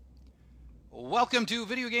Welcome to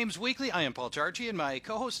Video Games Weekly. I am Paul Charchi, and my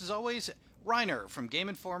co-host, as always, Reiner from Game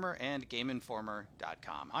Informer and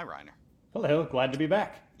GameInformer.com. Hi, Reiner. Hello, glad to be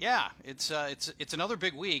back. Yeah, it's another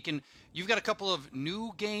big week, and you've got a couple of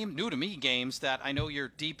new to me games that I know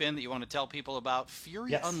you're deep in that you want to tell people about.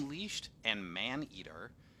 Fury Yes. Unleashed and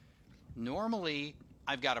Maneater. Normally,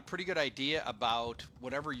 I've got a pretty good idea about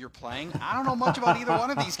whatever you're playing. I don't know much about either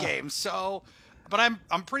one of these games, but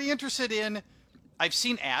I'm pretty interested in. I've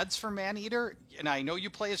seen ads for Maneater, and I know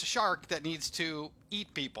you play as a shark that needs to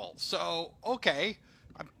eat people. So, okay,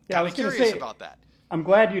 I'm Yeah, I kind was of going to curious say, about that. I'm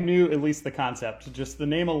glad you knew at least the concept. Just the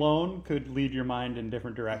name alone could lead your mind in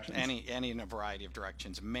different directions. Any in a variety of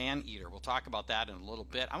directions. Maneater. We'll talk about that in a little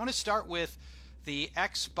bit. I want to start with the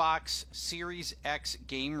Xbox Series X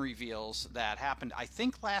game reveals that happened, I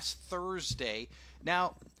think, last Thursday.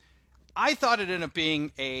 Now, I thought it ended up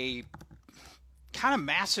being a kind of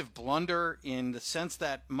massive blunder in the sense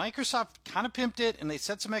that Microsoft kind of pimped it and they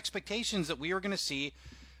set some expectations that we were going to see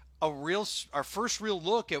our first real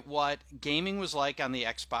look at what gaming was like on the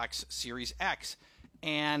Xbox Series X.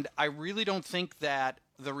 And I really don't think that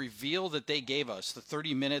the reveal that they gave us, the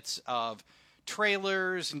 30 minutes of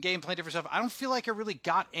trailers and gameplay, different stuff, I don't feel like I really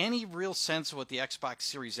got any real sense of what the Xbox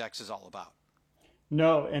Series X is all about.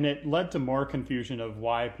 No, and it led to more confusion of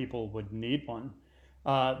why people would need one.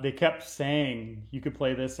 They kept saying you could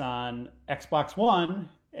play this on Xbox One,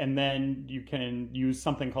 and then you can use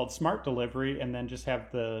something called Smart Delivery, and then just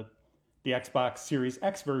have the Xbox Series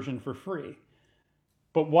X version for free.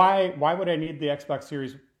 But why would I need the Xbox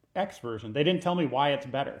Series X version? They didn't tell me why it's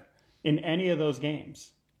better in any of those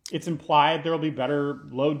games. It's implied there will be better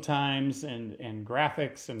load times and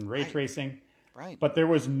graphics and ray tracing. Right. But there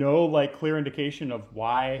was no clear indication of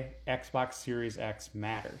why Xbox Series X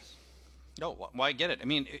matters. No, well, I get it. I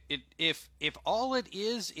mean, if all it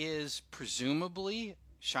is presumably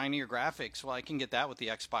shinier graphics, well, I can get that with the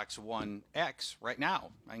Xbox One X right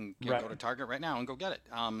now. I can go to Target right now and go get it.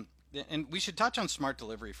 And we should touch on Smart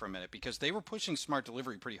Delivery for a minute because they were pushing Smart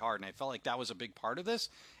Delivery pretty hard, and I felt like that was a big part of this.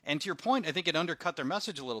 And to your point, I think it undercut their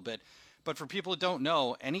message a little bit. But for people who don't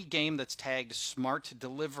know, any game that's tagged Smart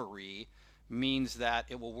Delivery means that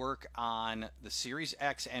it will work on the Series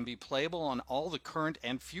X and be playable on all the current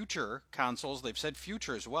and future consoles. They've said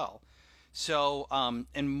future as well. So,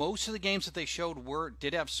 and most of the games that they showed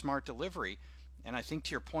did have Smart Delivery. And I think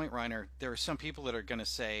to your point, Reiner, there are some people that are going to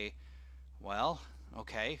say, well,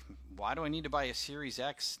 okay, why do I need to buy a Series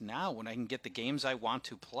X now when I can get the games I want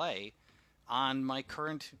to play on my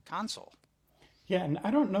current console? Yeah, and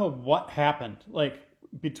I don't know what happened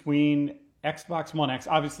between Xbox One X,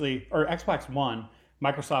 obviously, or Xbox One,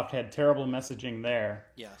 Microsoft had terrible messaging there.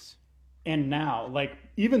 Yes. And now,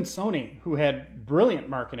 even Sony, who had brilliant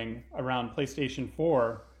marketing around PlayStation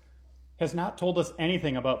 4, has not told us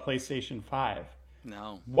anything about PlayStation 5.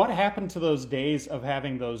 No. What happened to those days of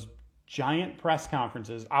having those giant press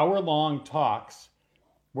conferences, hour-long talks,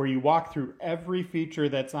 where you walk through every feature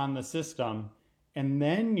that's on the system, and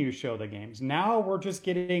then you show the games? Now we're just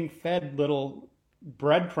getting fed little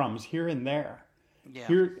breadcrumbs here and there. Yeah.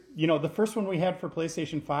 Here, the first one we had for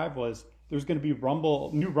PlayStation 5 was there's going to be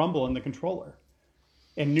new rumble in the controller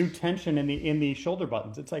and new tension in the shoulder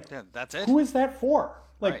buttons. It's like, yeah, that's it. Who is that for?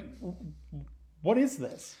 Right. What is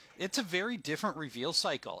this? It's a very different reveal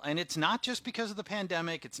cycle, and it's not just because of the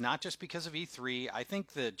pandemic. It's not just because of E3. I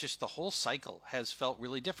think that just the whole cycle has felt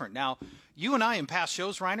really different. Now, you and I in past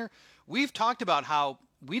shows, Reiner, we've talked about how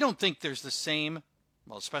we don't think there's the same.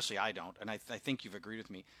 Well, especially I don't, and I think you've agreed with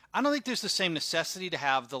me. I don't think there's the same necessity to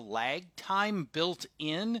have the lag time built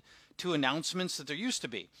in to announcements that there used to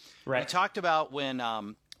be. Right. We talked about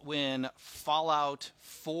when Fallout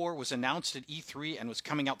 4 was announced at E3 and was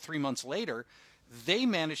coming out 3 months later, they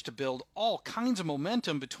managed to build all kinds of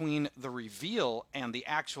momentum between the reveal and the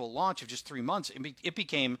actual launch of just 3 months. It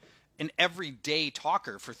became an everyday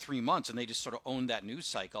talker for 3 months, and they just sort of owned that news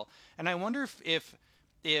cycle. And I wonder if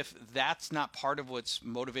that's not part of what's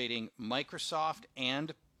motivating Microsoft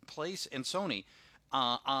and Sony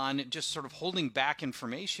on just sort of holding back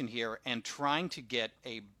information here and trying to get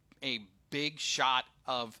a big shot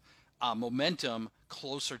of momentum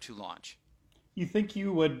closer to launch. You think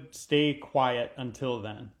you would stay quiet until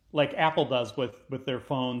then, like Apple does with their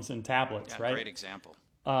phones and tablets, Yeah, right? Great example.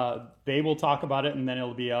 They will talk about it and then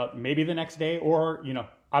it'll be out maybe the next day, or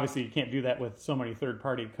obviously you can't do that with so many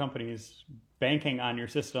third-party companies banking on your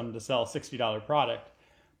system to sell $60 product,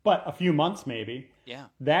 but a few months maybe. Yeah.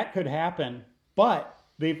 That could happen, but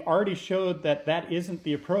they've already showed that isn't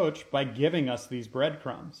the approach by giving us these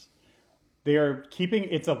breadcrumbs. They are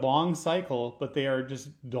it's a long cycle, but they are just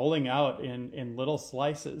doling out in little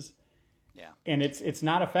slices. Yeah. And it's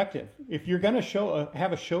not effective. If you're going to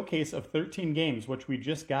have a showcase of 13 games, which we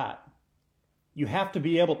just got, you have to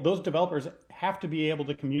be able, those developers have to be able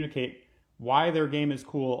to communicate why their game is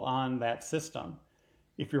cool on that system.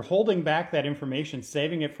 If you're holding back that information,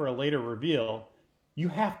 saving it for a later reveal, you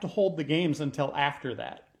have to hold the games until after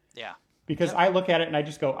that. Yeah. Because I look at it and I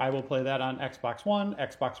just go, I will play that on Xbox One,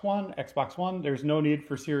 Xbox One, Xbox One. There's no need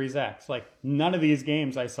for Series X. Like, none of these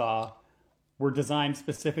games I saw were designed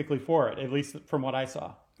specifically for it, at least from what I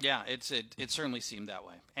saw. Yeah, it certainly seemed that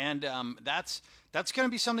way. And that's going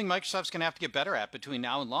to be something Microsoft's going to have to get better at between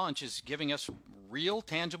now and launch, is giving us real,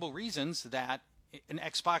 tangible reasons that an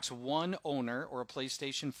Xbox One owner or a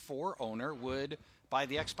PlayStation 4 owner would buy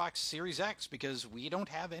the Xbox Series X, because we don't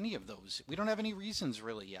have any of those. We don't have any reasons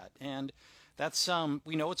really yet. And that's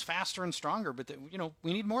we know it's faster and stronger, but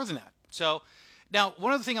we need more than that. So now,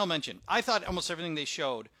 one other thing I'll mention. I thought almost everything they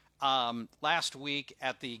showed last week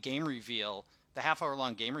at the game reveal, the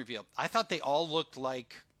half-hour-long game reveal, I thought they all looked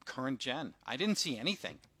like current gen. I didn't see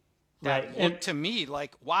anything that looked to me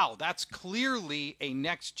like, wow, that's clearly a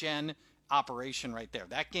next-gen operation right there.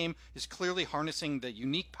 That game is clearly harnessing the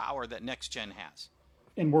unique power that next-gen has.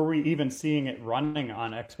 And were we even seeing it running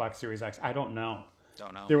on Xbox Series X? I don't know.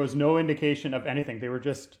 Don't know. There was no indication of anything. They were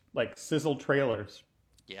just like sizzled trailers.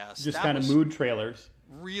 Yes. Just kind of mood trailers.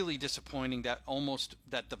 Really disappointing that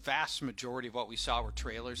the vast majority of what we saw were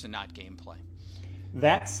trailers and not gameplay.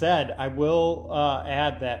 That said, I will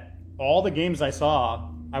add that all the games I saw,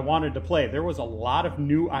 I wanted to play. There was a lot of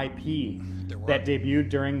new IP that debuted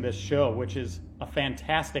during this show, which is a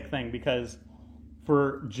fantastic thing, because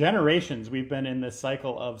for generations we've been in this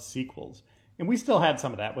cycle of sequels. And we still had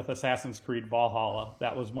some of that with Assassin's Creed Valhalla.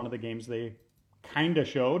 That was one of the games they kind of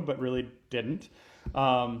showed, but really didn't.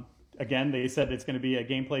 Again, they said it's going to be a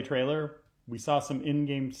gameplay trailer. We saw some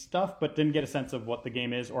in-game stuff, but didn't get a sense of what the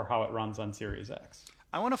game is or how it runs on Series X.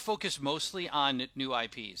 I want to focus mostly on new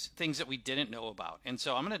IPs, things that we didn't know about. And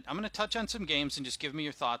so I'm going to touch on some games and just give me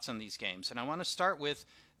your thoughts on these games. And I want to start with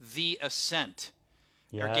The Ascent.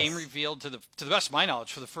 Yes. Our game revealed, to the best of my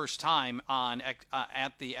knowledge, for the first time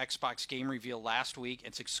at the Xbox game reveal last week.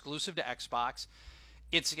 It's exclusive to Xbox.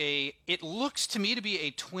 It looks to me to be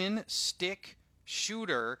a twin stick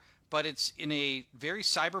shooter, but it's in a very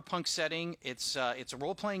cyberpunk setting. It's a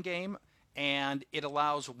role-playing game, and it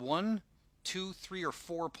allows 1, 2, 3, or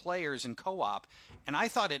 4 players in co-op. And I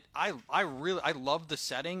thought I love the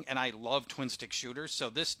setting, and I love twin stick shooters.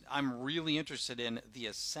 So I'm really interested in The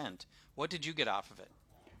Ascent. What did you get off of it?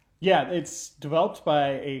 Yeah, it's developed by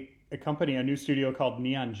a company, a new studio called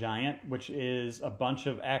Neon Giant, which is a bunch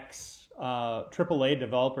of AAA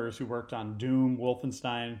developers who worked on Doom,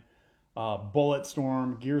 Wolfenstein,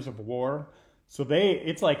 Bulletstorm, Gears of War. So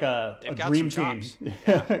it's like a dream team,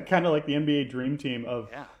 kind of like the NBA dream team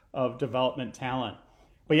of development talent.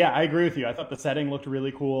 But yeah, I agree with you. I thought the setting looked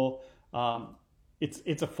really cool.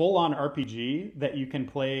 It's a full-on RPG that you can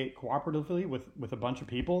play cooperatively with a bunch of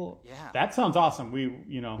people. Yeah. That sounds awesome.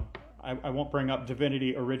 I won't bring up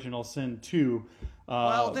Divinity Original Sin 2.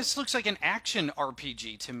 Well, this looks like an action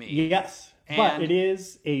RPG to me. Yes, but it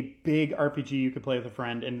is a big RPG you could play with a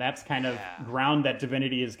friend, and that's kind of ground that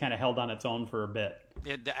Divinity is kind of held on its own for a bit.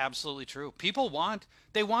 Absolutely true. People want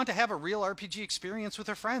to have a real RPG experience with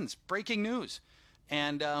their friends. Breaking news.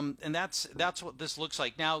 And that's what this looks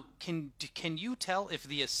like. Now, can you tell if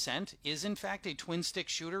The Ascent is in fact a twin stick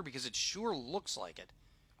shooter? Because it sure looks like it.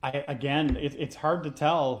 It's hard to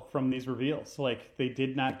tell from these reveals. Like, they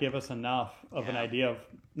did not give us enough of an idea of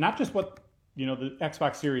not just what the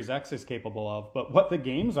Xbox Series X is capable of, but what the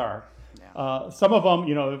games are. Yeah. Some of them,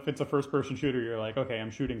 if it's a first-person shooter, you're like, okay,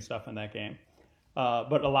 I'm shooting stuff in that game.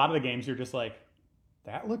 But a lot of the games, you're just like,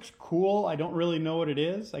 that looks cool. I don't really know what it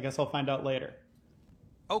is. I guess I'll find out later.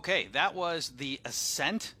 Okay, that was The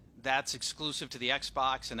Ascent. That's exclusive to the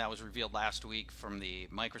Xbox, and that was revealed last week from the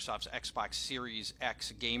Microsoft's Xbox Series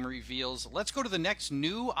X game reveals. Let's go to the next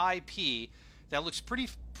new IP that looks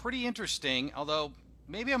pretty interesting, although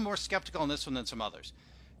maybe I'm more skeptical on this one than some others.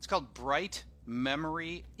 It's called Bright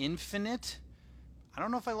Memory Infinite. I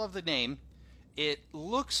don't know if I love the name. It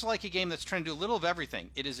looks like a game that's trying to do a little of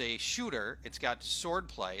everything. It is a shooter. It's got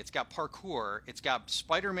swordplay. It's got parkour. It's got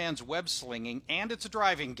Spider-Man's web slinging, and it's a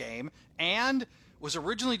driving game, and was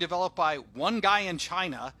originally developed by one guy in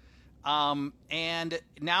China, and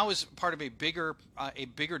now is part of a bigger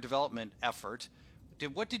development effort.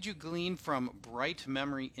 What did you glean from Bright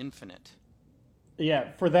Memory Infinite?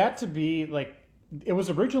 Yeah, for that to be like, it was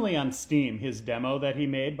originally on Steam, his demo that he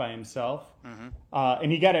made by himself,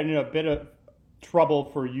 and he got in a bit of trouble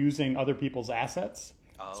for using other people's assets.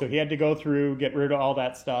 So he had to go through, get rid of all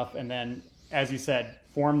that stuff, and then, as you said,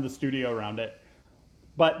 formed the studio around it.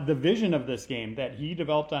 But the vision of this game that he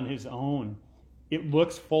developed on his own, it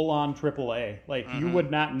looks full on AAA. Like you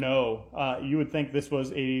would not know. You would think this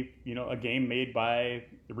was a game made by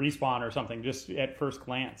Respawn or something, just at first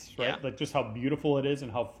glance, right? Yeah. Like just how beautiful it is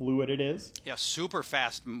and how fluid it is. Yeah, super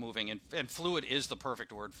fast moving, and fluid is the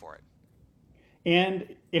perfect word for it.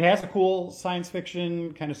 And it has a cool science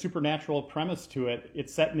fiction kind of supernatural premise to it.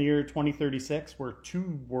 It's set in the year 2036, where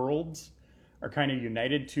two worlds are kind of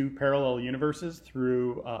united, two parallel universes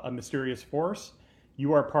through a mysterious force.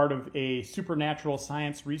 You are part of a supernatural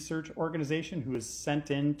science research organization who is sent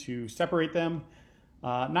in to separate them,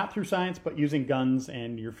 not through science, but using guns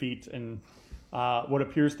and your feet and what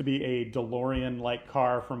appears to be a DeLorean-like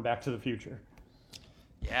car from Back to the Future.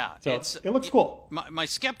 Yeah, so it looks cool. My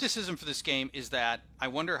skepticism for this game is that I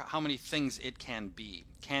wonder how many things it can be.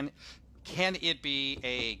 Can it be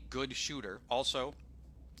a good shooter? Also,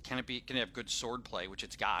 can it have good sword play, which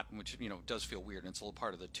it's got, which does feel weird, and it's a little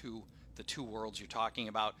part of the two worlds you're talking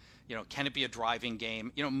about. Can it be a driving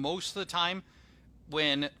game? Most of the time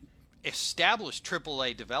when established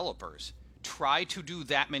AAA developers try to do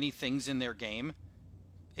that many things in their game,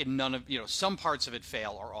 and none of some parts of it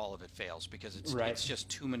fail or all of it fails because it's just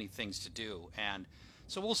too many things to do. And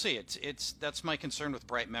so we'll see. That's my concern with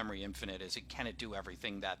Bright Memory Infinite, is can it do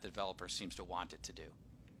everything that the developer seems to want it to do?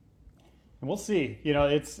 And we'll see.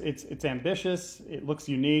 It's ambitious. It looks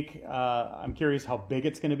unique. I'm curious how big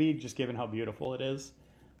it's going to be, just given how beautiful it is,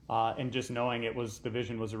 and just knowing the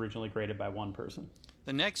vision was originally created by one person.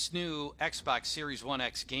 The next new Xbox Series One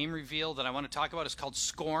X game reveal that I want to talk about is called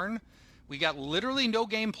Scorn. We got literally no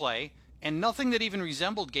gameplay and nothing that even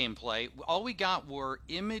resembled gameplay. All we got were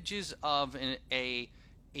images of an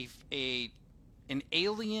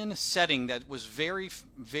alien setting that was very,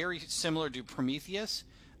 very similar to Prometheus,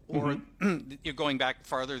 or you're going back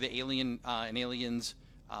farther, the Aliens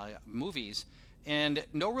movies, and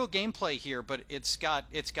no real gameplay here. But it's got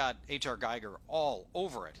H.R. Geiger all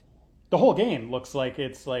over it. The whole game looks like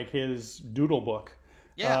it's like his doodle book.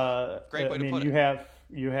 Yeah, great way to put it.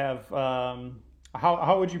 You have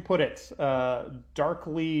how would you put it?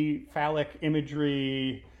 Darkly phallic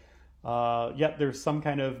imagery. Yet there's some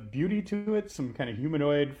kind of beauty to it, some kind of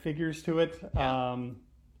humanoid figures to it.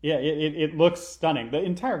 Yeah. It looks stunning. The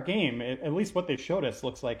entire game, at least what they showed us,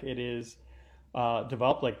 looks like it is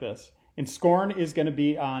developed like this. And Scorn is going to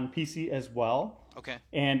be on PC as well. Okay.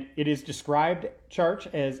 And it is described, Charge,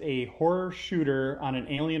 as a horror shooter on an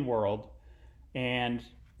alien world. And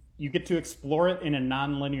you get to explore it in a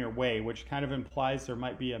non-linear way, which kind of implies there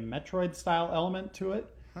might be a Metroid-style element to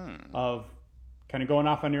it, of kind of going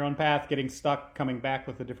off on your own path, getting stuck, coming back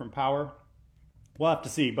with a different power. We'll have to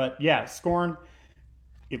see. But yeah, Scorn,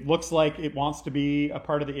 it looks like it wants to be a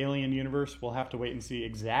part of the Alien universe. We'll have to wait and see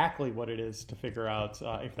exactly what it is to figure out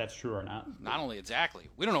if that's true or not. Not only exactly,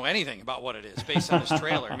 we don't know anything about what it is based on this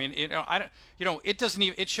trailer. I mean, it doesn't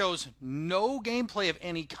even. It shows no gameplay of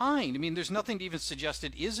any kind. I mean, there's nothing to even suggest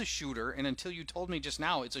it is a shooter. And until you told me just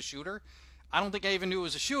now it's a shooter, I don't think I even knew it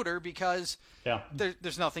was a shooter because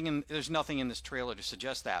there's nothing in this trailer to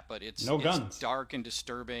suggest that. But it's dark and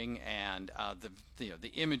disturbing, and the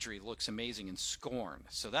imagery looks amazing in Scorn.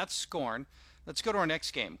 So that's Scorn. Let's go to our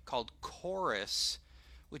next game called Chorus,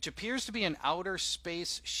 which appears to be an outer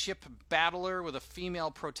space ship battler with a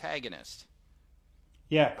female protagonist.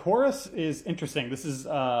 Yeah, Chorus is interesting. This is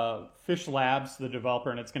Fish Labs, the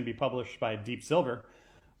developer, and it's going to be published by Deep Silver.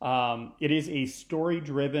 It is a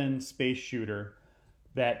story-driven space shooter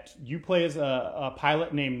that you play as a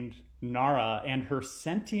pilot named Nara and her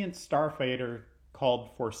sentient starfighter called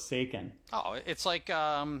Forsaken. Oh, it's like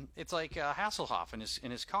Hasselhoff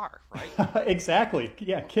in his car, right? Exactly.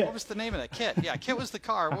 Yeah, Kit. What was the name of that? Kit. Yeah, Kit was the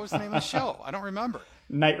car. What was the name of the show? I don't remember.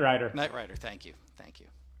 Knight Rider. Knight Rider. Thank you.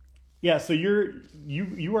 Yeah, so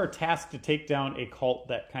you are tasked to take down a cult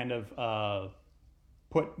that kind of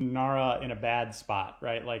put Nara in a bad spot,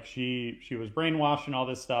 right? Like she was brainwashed and all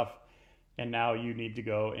this stuff, and now you need to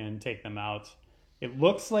go and take them out. It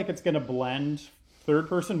looks like it's going to blend third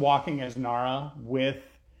person walking as Nara with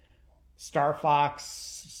Star Fox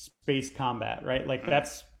space combat, right? Like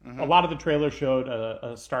that's a lot of the trailer showed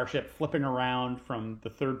a starship flipping around from the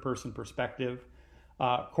third person perspective.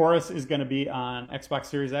 Chorus is going to be on Xbox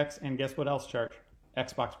Series X, and guess what else, Charge?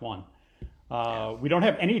 Xbox One. We don't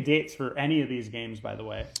have any dates for any of these games, by the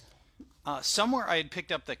way. Somewhere I had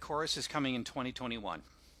picked up that Chorus is coming in 2021.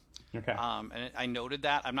 Okay. And I noted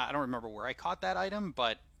that. I don't remember where I caught that item,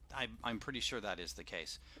 but I'm pretty sure that is the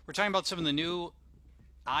case. We're talking about some of the new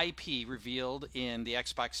IP revealed in the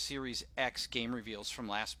Xbox Series X game reveals from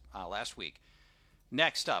last week.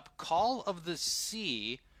 Next up, Call of the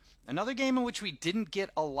Sea Another game in which we didn't get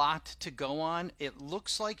a lot to go on. It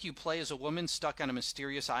looks like you play as a woman stuck on a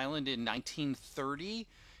mysterious island in 1930.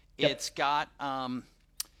 Yep. It's got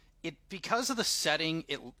it because of the setting.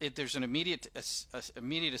 There's an immediate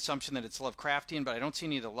assumption that it's Lovecraftian, but I don't see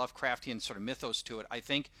any of the Lovecraftian sort of mythos to it. I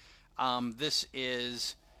think this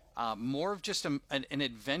is more of just an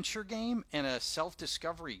adventure game and a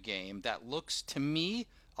self-discovery game that looks to me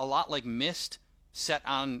a lot like Myst set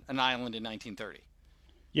on an island in 1930.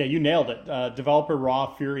 Yeah, you nailed it. Developer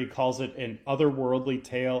Raw Fury calls it an otherworldly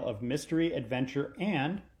tale of mystery, adventure,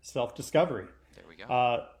 and self-discovery. There we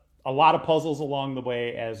go. A lot of puzzles along the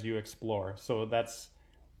way as you explore. So that's,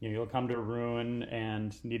 you'll come to a ruin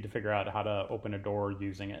and need to figure out how to open a door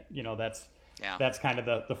using it. That's kind of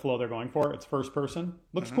the flow they're going for. It's first person.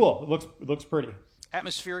 Looks cool. It looks pretty.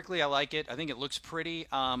 Atmospherically, I like it. I think it looks pretty.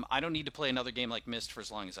 I don't need to play another game like Myst for as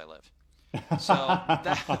long as I live. So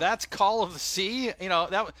that's Call of the Sea.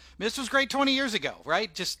 Myst was great 20 years ago,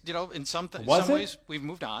 right? Just in some ways we've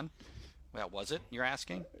moved on. Well, was it? You're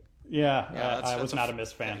asking? Yeah, I was not a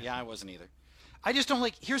Myst fan. Yeah, I wasn't either. I just don't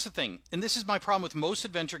like. Here's the thing, and this is my problem with most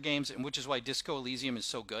adventure games, and which is why Disco Elysium is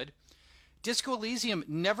so good. Disco Elysium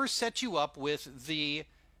never set you up with the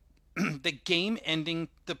the game ending,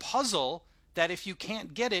 the puzzle that if you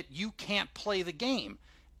can't get it, you can't play the game.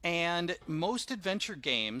 And most adventure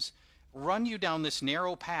games run you down this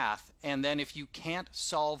narrow path, and then if you can't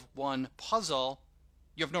solve one puzzle,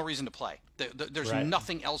 you have no reason to play. There's Right.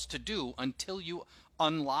 nothing else to do until you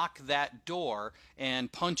unlock that door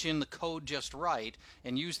and punch in the code just right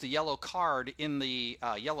and use the yellow card in the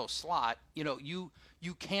yellow slot.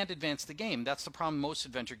 You can't advance the game. That's the problem most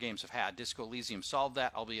adventure games have had. Disco Elysium solved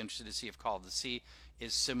that. I'll be interested to see if Call of the Sea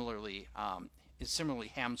is similarly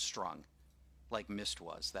hamstrung like Myst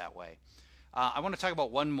was that way. I want to talk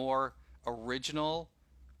about one more original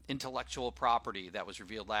intellectual property that was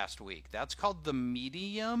revealed last week. That's called The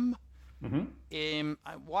Medium. I'm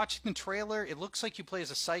watching the trailer. It looks like you play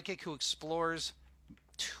as a psychic who explores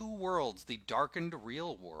two worlds, the darkened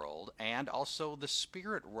real world and also the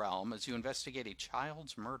spirit realm, as you investigate a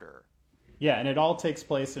child's murder. Yeah, and it all takes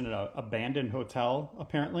place in an abandoned hotel,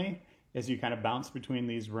 apparently, as you kind of bounce between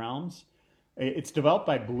these realms. It's developed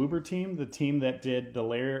by Bloober Team, the team that did the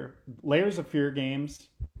Layers of Fear games,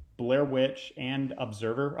 Blair Witch, and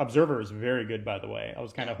Observer. Observer is very good, by the way. I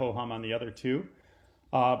was kind of ho-hum on the other two.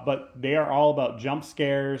 But they are all about jump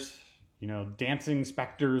scares, dancing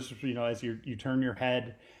specters, as you turn your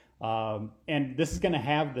head. And this is going to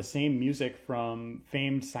have the same music from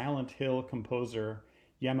famed Silent Hill composer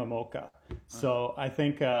Yamamoka. So I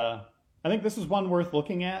think this is one worth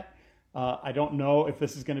looking at. I don't know if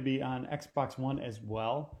this is going to be on Xbox One as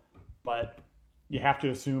well, but you have to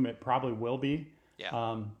assume it probably will be.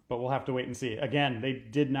 Yeah. But we'll have to wait and see. Again, they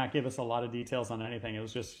did not give us a lot of details on anything. It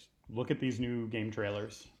was just look at these new game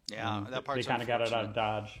trailers. Yeah, that part's they kind of got it out of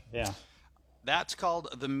Dodge. Yeah. That's called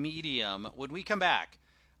The Medium. When we come back,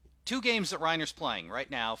 two games that Reiner's playing right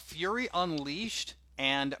now, Fury Unleashed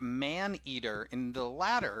and Man-Eater. In the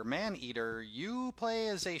latter, Man-Eater, you play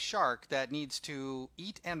as a shark that needs to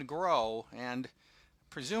eat and grow, and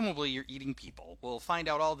presumably you're eating people. We'll find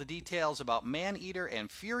out all the details about Man-Eater and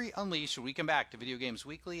Fury Unleashed when we come back to Video Games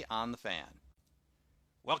Weekly on The Fan.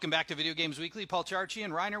 Welcome back to Video Games Weekly. Paul Charchi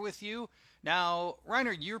and Reiner with you. Now,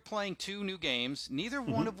 Reiner, you're playing two new games, neither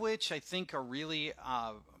one of which I think are really,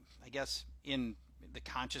 in the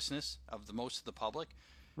consciousness of most of the public.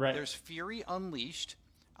 Right. There's Fury Unleashed,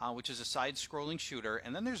 which is a side-scrolling shooter,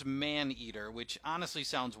 and then there's Man-Eater, which honestly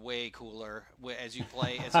sounds way cooler as you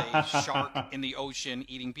play as a shark in the ocean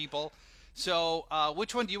eating people. So,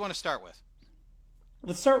 which one do you want to start with?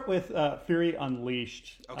 Let's start with Fury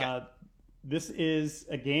Unleashed. Okay. This is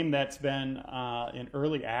a game that's been in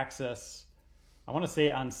early access, I want to say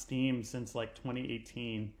on Steam since like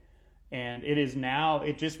 2018. And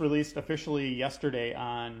it just released officially yesterday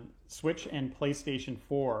on Switch and PlayStation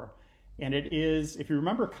 4. And it is, if you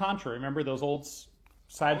remember Contra, remember those old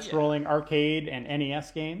side-scrolling arcade and NES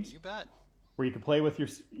games? You bet. Where you could play with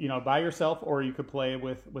by yourself, or you could play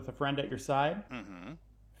with a friend at your side. Mm-hmm.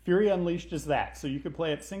 Fury Unleashed is that. So you could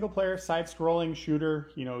play it single-player, side-scrolling shooter.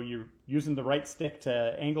 You're using the right stick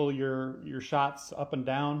to angle your shots up and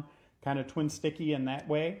down, kind of twin sticky in that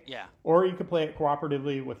way. Yeah. Or you could play it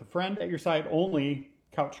cooperatively with a friend at your side, only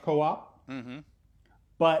couch co-op. Mm-hmm.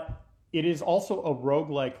 But it is also a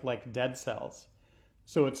roguelike like Dead Cells.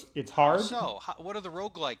 So it's hard. So, what are the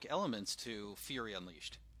roguelike elements to Fury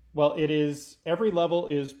Unleashed? Well, every level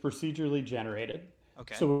is procedurally generated.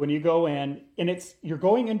 Okay. So when you go in, and you're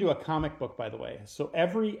going into a comic book, by the way. So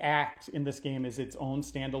every act in this game is its own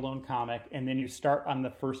standalone comic, and then you start on the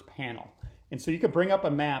first panel. And so you could bring up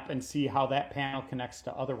a map and see how that panel connects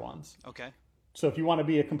to other ones. Okay. So if you want to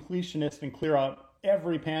be a completionist and clear out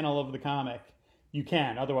every panel of the comic, you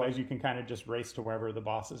can. Otherwise, you can kind of just race to wherever the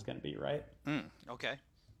boss is going to be, right? Okay.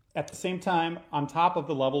 At the same time, on top of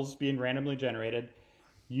the levels being randomly generated,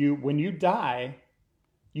 when you die,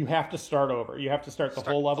 you have to start over. You have to start the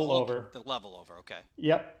whole level over. The level over, okay.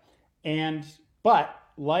 Yep. But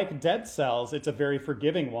like Dead Cells, it's a very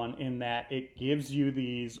forgiving one in that it gives you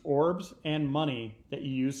these orbs and money that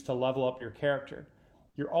you use to level up your character.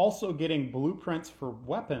 You're also getting blueprints for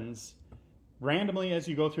weapons randomly as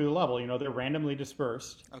you go through the level. You know, they're randomly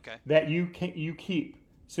dispersed. Okay. That you keep.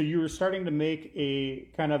 So you're starting to make a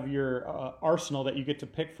kind of your arsenal that you get to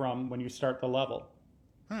pick from when you start the level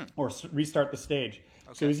or restart the stage.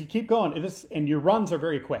 Okay. So as you keep going, and your runs are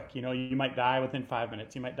very quick. You know, you might die within 5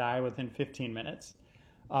 minutes. You might die within 15 minutes.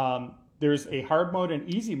 There's a hard mode and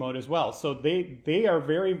easy mode as well. So they are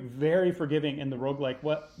very, very forgiving in the roguelike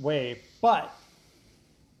way, but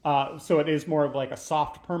so it is more of like a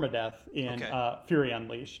soft permadeath in Fury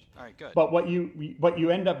Unleashed. All right, good. But what you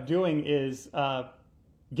end up doing is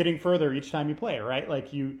getting further each time you play, right? Like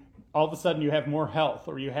all of a sudden you have more health,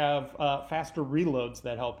 or you have faster reloads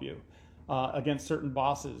that help you against certain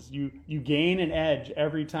bosses. You gain an edge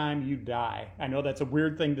every time you die. I know that's a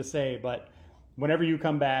weird thing to say, but whenever you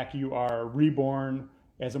come back, you are reborn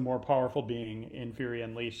as a more powerful being in Fury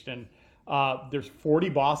Unleashed. And there's 40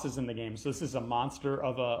 bosses in the game, so this is a monster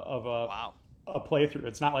of a playthrough.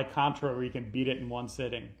 It's not like Contra where you can beat it in one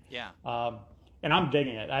sitting. Yeah. And I'm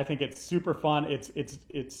digging it. I think it's super fun. It's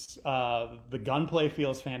the gunplay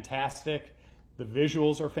feels fantastic. The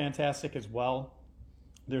visuals are fantastic as well.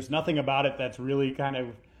 There's nothing about it that's really kind of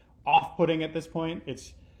off-putting at this point.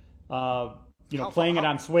 It's playing it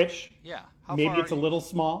on Switch. Yeah. Maybe it's a little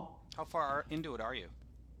small. How far into it are you?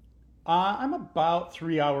 I'm about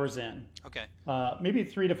 3 hours in. Okay. Maybe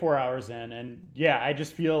 3 to 4 hours in, and yeah, I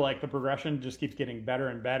just feel like the progression just keeps getting better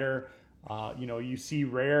and better. You see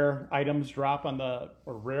rare items drop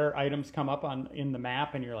or rare items come up in the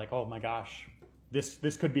map, and you're like, oh my gosh,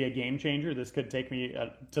 this could be a game changer. This could take me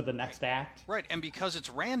to the next act. Right, and because it's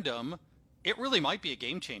random, it really might be a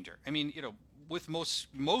game changer. I mean, with most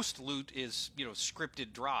loot is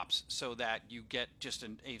scripted drops, so that you get just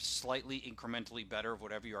a slightly incrementally better of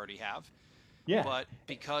whatever you already have. Yeah. But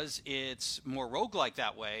because it's more roguelike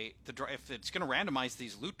that way, if it's going to randomize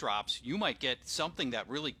these loot drops, you might get something that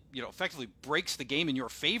really effectively breaks the game in your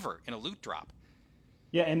favor in a loot drop.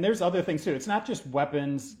 Yeah, and there's other things too. It's not just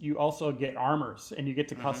weapons. You also get armors, and you get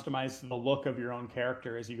to customize the look of your own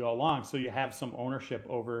character as you go along, so you have some ownership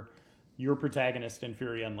over your protagonist in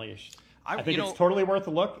Fury Unleashed. I think it's totally worth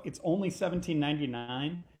a look. It's only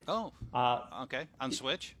 $17.99. Oh, okay. On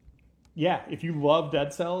Switch? Yeah, if you love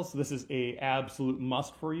Dead Cells, this is a absolute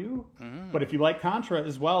must for you. But if you like Contra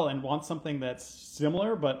as well and want something that's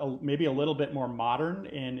similar but maybe a little bit more modern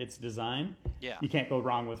in its design, you can't go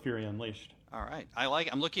wrong with Fury Unleashed. All right.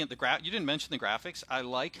 I'm looking at the you didn't mention the graphics. I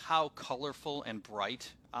like how colorful and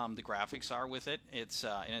bright the graphics are with it. It's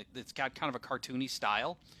got kind of a cartoony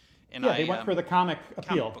style. And they went for the comic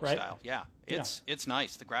appeal, book right? Style. Yeah, it's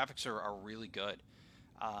nice. The graphics are really good.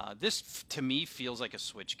 This to me feels like a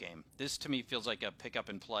Switch game. This to me feels like a pick up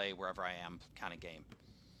and play wherever I am kind of game.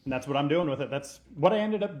 And that's what I'm doing with it. That's what I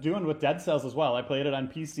ended up doing with Dead Cells as well. I played it on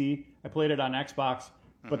PC. I played it on Xbox.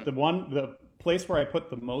 But the place where I put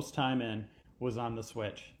the most time in was on the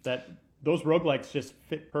Switch. Those roguelikes just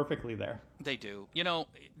fit perfectly there. They do.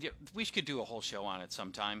 We could do a whole show on it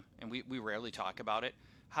sometime, and we rarely talk about it.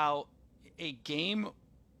 How a game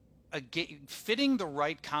fitting the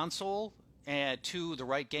right console to the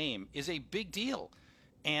right game is a big deal,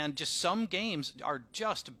 and just some games are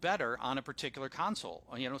just better on a particular console.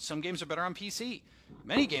 Some games are better on PC.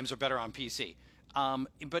 Many games are better on PC,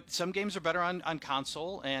 but some games are better on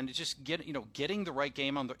console. And it's just getting the right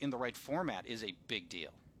game in the right format is a big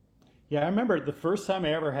deal. Yeah, I remember the first time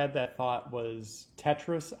I ever had that thought was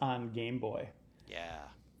Tetris on Game Boy. Yeah.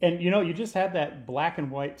 And you just had that black and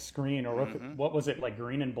white screen, or what was it, like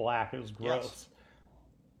green and black? It was gross. Yes.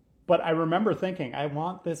 But I remember thinking, I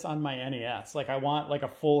want this on my NES. Like, I want like a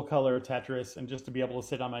full color Tetris, and just to be able to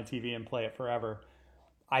sit on my TV and play it forever.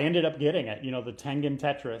 I ended up getting it, the Tengen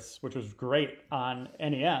Tetris, which was great on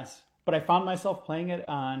NES. But I found myself playing it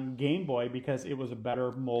on Game Boy because it was a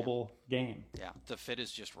better mobile game. Yeah, the fit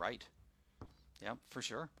is just right. Yeah, for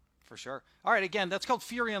sure. All right, again, that's called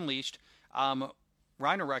Fury Unleashed.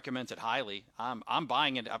 Reiner recommends it highly. I'm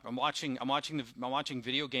buying it. I'm watching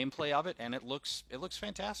video gameplay of it, and it looks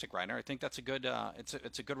fantastic, Reiner. I think that's a good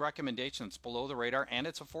it's a good recommendation. It's below the radar, and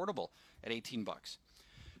it's affordable at $18.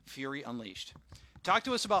 Fury Unleashed. Talk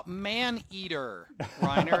to us about Man-Eater,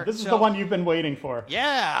 Reiner. This is the one you've been waiting for.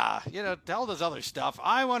 Yeah, tell this other stuff.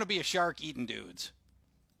 I want to be a shark eating dudes.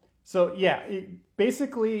 So yeah,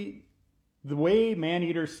 basically the way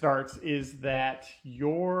Man-Eater starts is that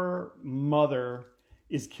your mother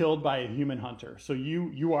is killed by a human hunter. So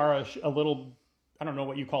you are a little, I don't know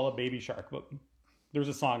what you call a baby shark, but there's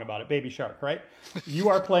a song about it, Baby Shark, right? You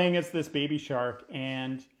are playing as this baby shark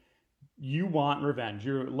and you want revenge.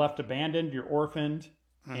 You're left abandoned, you're orphaned,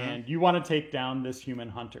 and you want to take down this human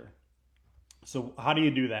hunter. So how do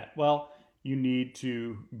you do that? Well, you need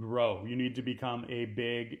to grow. You need to become a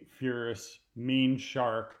big, furious, mean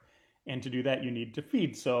shark. And to do that, you need to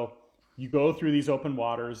feed. So you go through these open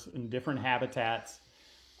waters in different habitats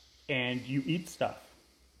and you eat stuff.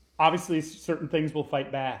 Obviously, certain things will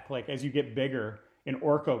fight back. Like as you get bigger, an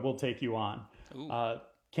orca will take you on.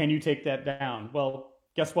 Can you take that down? Well,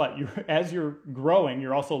 guess what? As you're growing,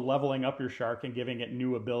 you're also leveling up your shark and giving it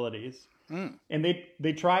new abilities. And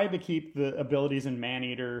they try to keep the abilities in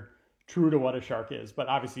Man-Eater true to what a shark is, but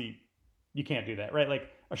obviously you can't do that, right? Like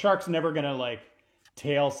a shark's never gonna like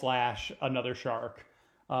tail slash another shark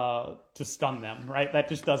to stun them, right? That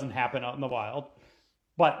just doesn't happen out in the wild.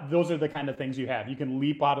 But those are the kind of things you have. You can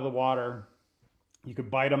leap out of the water, you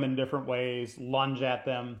could bite them in different ways, lunge at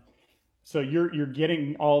them. So you're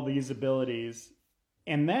getting all these abilities.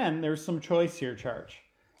 And then there's some choice here, Charge.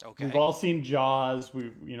 Okay. We've all seen Jaws.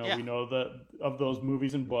 We know of those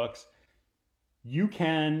movies and books. You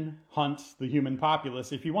can hunt the human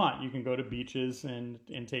populace if you want. You can go to beaches and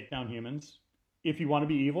take down humans if you want to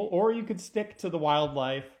be evil, or you could stick to the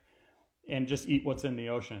wildlife and just eat what's in the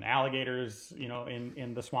ocean. Alligators,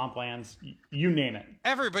 in the swamplands, you name it.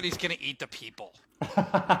 Everybody's gonna eat the people.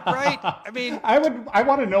 Right? I mean, I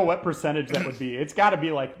want to know what percentage that would be. It's got to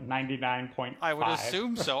be like 99.5. I would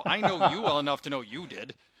assume so. I know you well enough to know you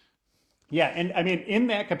did. Yeah, and I mean, in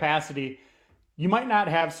that capacity, you might not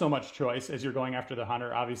have so much choice as you're going after the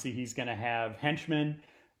hunter. Obviously, he's going to have henchmen.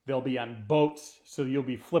 They'll be on boats, so you'll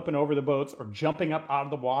be flipping over the boats or jumping up out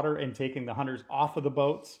of the water and taking the hunters off of the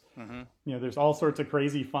boats. There's all sorts of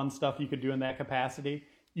crazy fun stuff you could do in that capacity.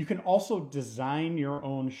 You can also design your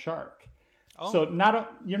own shark. Oh. So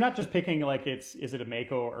you're not just picking like is it a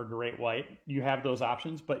mako or great white? You have those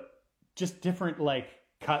options, but just different like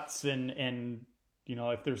cuts and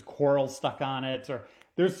if there's coral stuck on it, or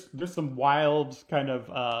there's some wild kind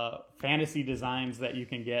of fantasy designs that you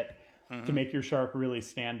can get to make your shark really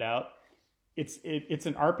stand out. It's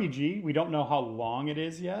an RPG. We don't know how long it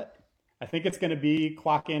is yet. I think it's going to be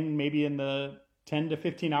clock in maybe in the 10 to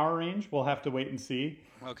 15 hour range. We'll have to wait and see.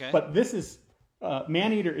 Okay. But this is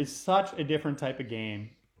Man-Eater is such a different type of game,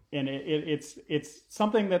 and it's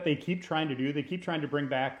something that they keep trying to do. They keep trying to bring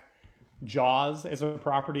back Jaws as a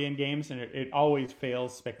property in games, and it always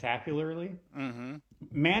fails spectacularly.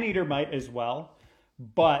 Man-Eater might as well,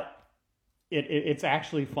 but it's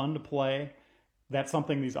actually fun to play. That's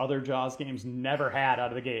something these other Jaws games never had out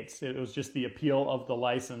of the gates. It was just the appeal of the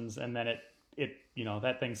license, and then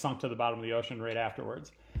that thing sunk to the bottom of the ocean right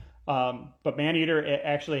afterwards. But Man-Eater, it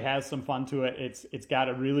actually has some fun to it. It's got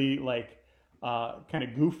a really kind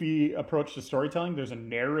of goofy approach to storytelling. There's a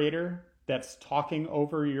narrator that's talking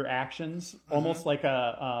over your actions, almost like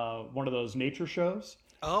one of those nature shows.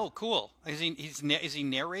 Oh, cool! Is he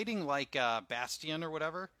narrating like Bastion or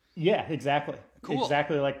whatever? Yeah, exactly. Cool.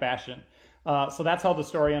 Exactly like Bastion. So that's how the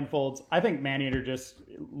story unfolds. I think Man-Eater just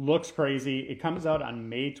looks crazy. It comes out on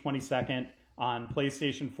May 22nd. On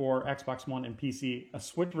PlayStation 4, Xbox One, and PC. A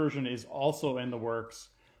Switch version is also in the works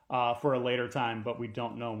for a later time, but we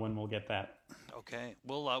don't know when we'll get that. Okay,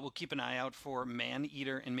 we'll keep an eye out for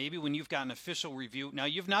Man-Eater, and maybe when you've got an official review. Now,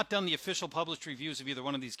 you've not done the official published reviews of either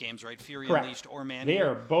one of these games, right? Fury Correct. Unleashed or Man-Eater. They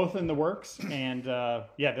are both in the works, and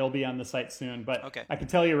they'll be on the site soon. But okay. I can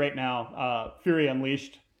tell you right now, Fury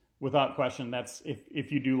Unleashed, without question, that's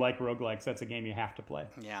if you do like roguelikes, that's a game you have to play.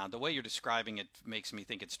 Yeah, the way you're describing it makes me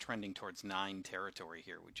think it's trending towards 9 territory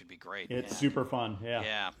here, which would be great. It's super fun. Yeah.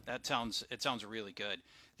 Yeah, it sounds really good.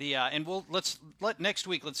 And let's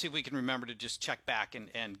see if we can remember to just check back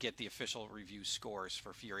and get the official review scores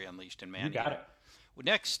for Fury Unleashed and Man-Eater. You got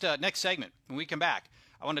it. Next segment, when we come back,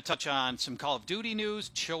 I want to touch on some Call of Duty news.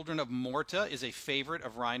 Children of Morta is a favorite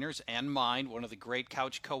of Reiner's and mine, one of the great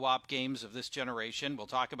couch co-op games of this generation. We'll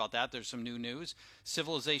talk about that. There's some new news.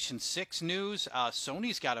 Civilization 6 news.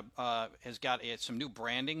 Sony's has got some new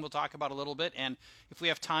branding we'll talk about a little bit. And if we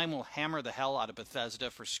have time, we'll hammer the hell out of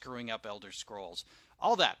Bethesda for screwing up Elder Scrolls.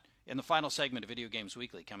 All that in the final segment of Video Games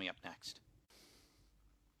Weekly coming up next.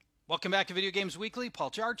 Welcome back to Video Games Weekly.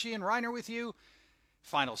 Paul Charchi and Reiner with you.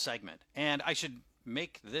 Final segment. And I should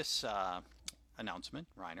make this announcement,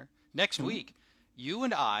 Reiner. Next week, you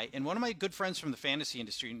and I, and one of my good friends from the fantasy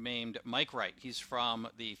industry named Mike Wright. He's from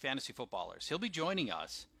the Fantasy Footballers. He'll be joining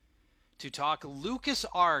us to talk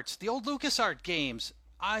LucasArts, the old LucasArts games.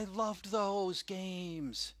 I loved those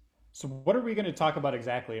games. So what are we going to talk about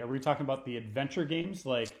exactly? Are we talking about the adventure games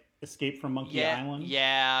like Escape from Monkey Island?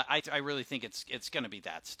 Yeah, I really think it's going to be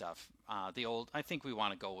that stuff. The old, I think we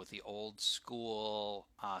want to go with the old school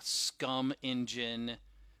Scum Engine,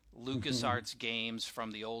 LucasArts games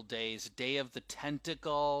from the old days. Day of the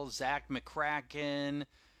Tentacle, Zach McCracken.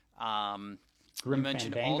 You Grim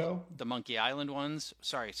mentioned Fandango? all the Monkey Island ones.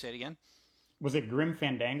 Sorry, say it again. Was it Grim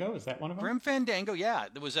Fandango? Is that one of them? Grim Fandango, yeah.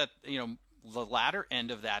 It was at the latter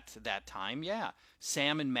end of that time, yeah.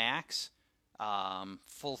 Sam and Max,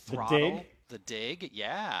 Full Throttle, The Dig,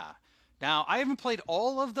 yeah. Now I haven't played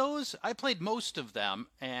all of those. I played most of them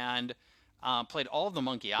and played all of the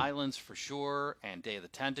Monkey Islands for sure, and Day of the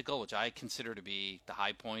Tentacle, which I consider to be the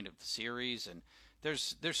high point of the series. And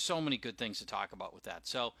there's so many good things to talk about with that.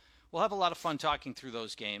 So we'll have a lot of fun talking through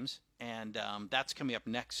those games, and that's coming up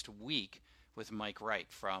next week with Mike Wright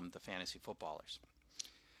from the Fantasy Footballers.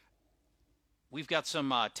 We've got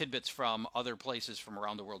some tidbits from other places from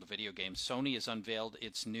around the world of video games. Sony has unveiled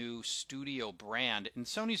its new studio brand, and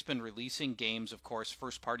Sony's been releasing games, of course,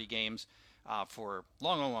 first-party games, for a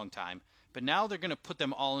long, long, long time. But now they're going to put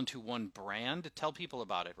them all into one brand. Tell people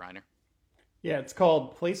about it, Reiner. Yeah, it's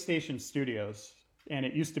called PlayStation Studios, and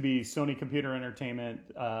it used to be Sony Computer Entertainment.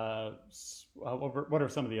 What are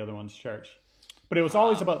some of the other ones, Church? But it was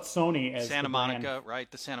always about Sony as Santa the brand. Monica,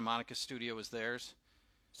 right? The Santa Monica studio was theirs.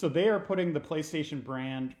 So they are putting the PlayStation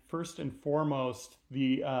brand first and foremost.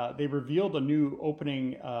 They revealed a new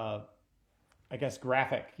opening,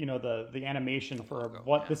 graphic. The animation for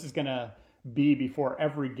what this is going to be before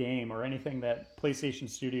every game or anything that PlayStation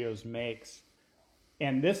Studios makes.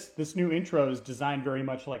 And this new intro is designed very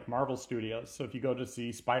much like Marvel Studios. So if you go to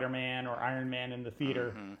see Spider-Man or Iron Man in the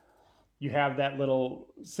theater, you have that little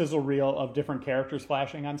sizzle reel of different characters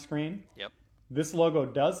flashing on screen. Yep. This logo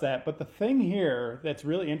does that. But the thing here that's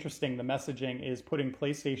really interesting, the messaging is putting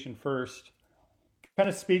PlayStation first. Kind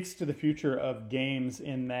of speaks to the future of games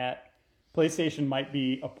in that PlayStation might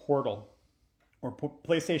be a portal, or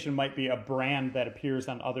PlayStation might be a brand that appears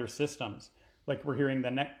on other systems. Like we're hearing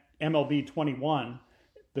the MLB 21,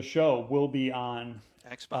 the show will be on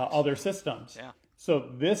Xbox, other systems. Yeah.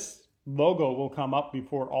 So this logo will come up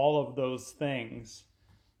before all of those things,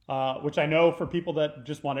 which I know for people that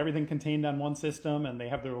just want everything contained on one system and they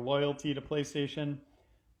have their loyalty to PlayStation,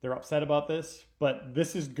 they're upset about this. But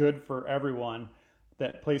this is good for everyone,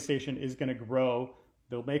 that PlayStation is going to grow.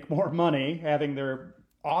 They'll make more money having their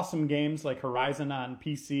awesome games like Horizon on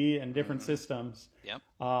PC and different systems,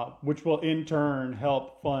 which will in turn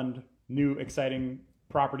help fund new exciting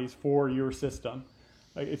properties for your system.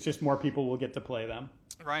 It's just more people will get to play them.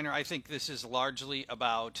 Reiner, I think this is largely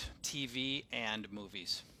about TV and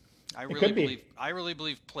movies. I really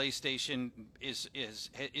believe PlayStation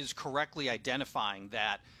is correctly identifying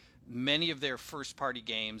that many of their first-party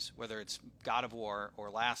games, whether it's God of War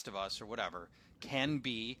or Last of Us or whatever, can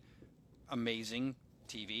be amazing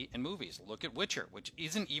TV and movies. Look at Witcher, which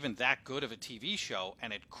isn't even that good of a TV show,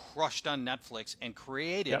 and it crushed on Netflix and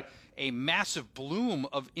created a massive bloom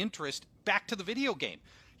of interest back to the video game.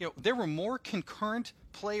 There were more concurrent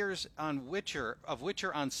players on Witcher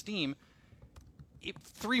on Steam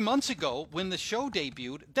 3 months ago when the show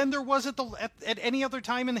debuted than there was at any other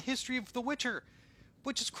time in the history of The Witcher,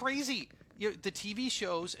 which is crazy. The TV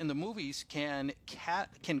shows and the movies can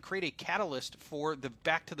create a catalyst for the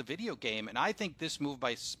back to the video game, and I think this move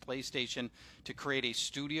by PlayStation to create a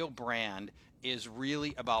studio brand is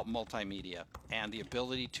really about multimedia and the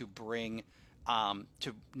ability to bring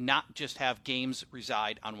to not just have games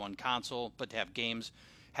reside on one console, but to have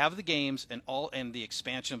the games and the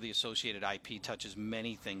expansion of the associated IP touch as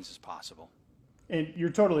many things as possible. And you're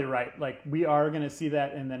totally right. Like, we are going to see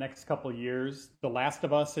that in the next couple of years. The Last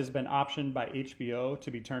of Us has been optioned by HBO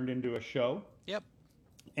to be turned into a show. Yep.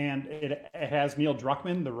 And it has Neil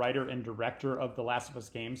Druckmann, the writer and director of the Last of Us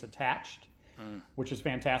games, attached, which is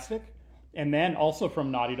fantastic. And then also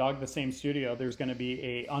from Naughty Dog, the same studio, there's going to be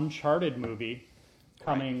a Uncharted movie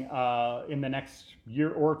coming in the next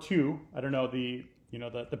year or two. I don't know. The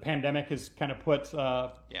pandemic has kind of put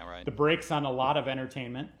the brakes on a lot of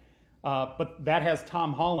entertainment. But that has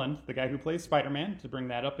Tom Holland, the guy who plays Spider-Man, to bring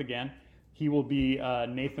that up again. He will be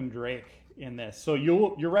Nathan Drake in this. So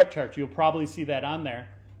you're right, Church. You'll probably see that on there.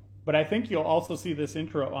 But I think you'll also see this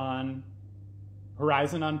intro on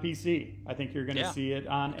Horizon on PC. I think you're going to see it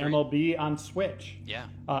on MLB on Switch. Yeah.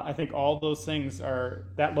 I think all those things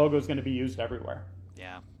that logo is going to be used everywhere.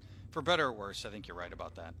 Yeah. For better or worse, I think you're right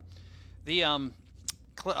about that.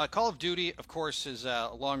 Call of Duty, of course, is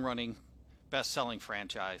a long-running, best-selling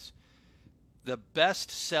franchise. The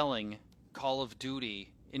best-selling Call of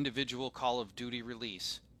Duty individual Call of Duty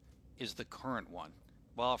release is the current one.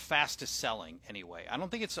 Well, fastest selling anyway. I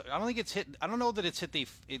don't think it's hit. I don't know that it's hit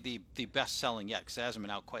the best selling yet because it hasn't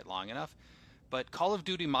been out quite long enough. But Call of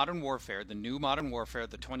Duty Modern Warfare, the new Modern Warfare,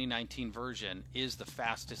 the 2019 version, is the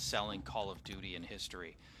fastest selling Call of Duty in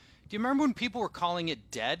history. Do you remember when people were calling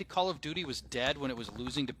it dead? Call of Duty was dead when it was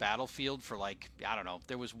losing to Battlefield for I don't know.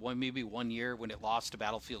 There was maybe 1 year when it lost to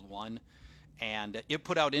Battlefield 1, and it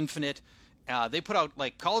put out Infinite. They put out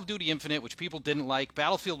Call of Duty Infinite, which people didn't like.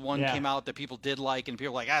 Battlefield 1 came out that people did like, and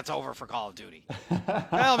people were like, it's over for Call of Duty.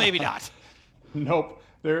 Well, maybe not. Nope.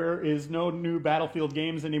 There is no new Battlefield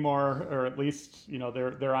games anymore, or at least,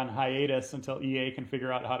 they're on hiatus until EA can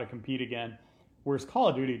figure out how to compete again. Whereas Call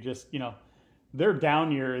of Duty just, their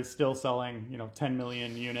down year is still selling, 10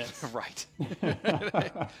 million units. Right.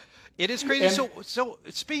 It is crazy. So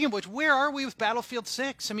speaking of which, where are we with Battlefield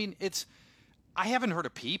 6? I mean, I haven't heard a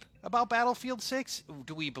peep about Battlefield 6.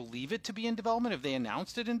 Do we believe it to be in development? Have they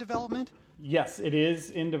announced it in development? Yes, it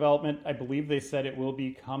is in development. I believe they said it will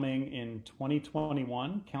be coming in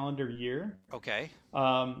 2021 calendar year. Okay.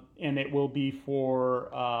 And it will be for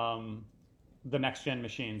the next gen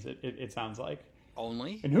machines. It sounds like.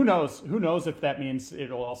 Only? And who knows if that means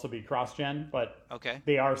it'll also be cross gen, but okay.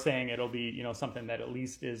 They are saying it'll be, something that at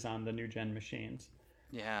least is on the new gen machines.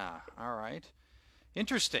 Yeah. All right.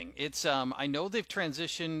 Interesting. It's I know they've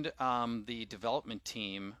transitioned the development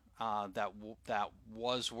team that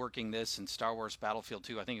was working this in Star Wars Battlefield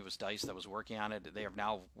 2. I think it was DICE that was working on it. They are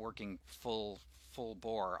now working full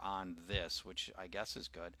bore on this, which I guess is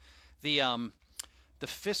good. The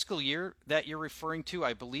fiscal year that you're referring to,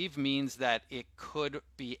 I believe, means that it could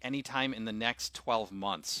be any time in the next 12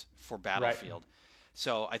 months for Battlefield. Right.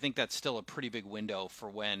 So I think that's still a pretty big window for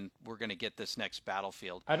when we're going to get this next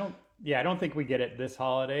Battlefield. I don't think we get it this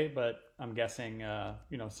holiday, but I'm guessing,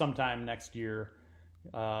 sometime next year,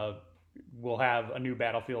 we'll have a new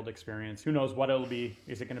Battlefield experience. Who knows what it'll be?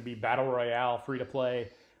 Is it going to be Battle Royale, free to play,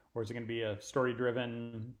 or is it going to be a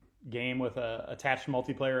story-driven game with a attached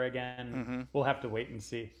multiplayer again? Mm-hmm. We'll have to wait and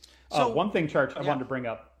see. So one thing, Charge, I wanted to bring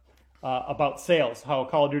up about sales, how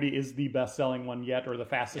Call of Duty is the best-selling one yet, or the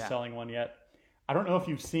fastest-selling one yet. I don't know if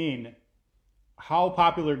you've seen how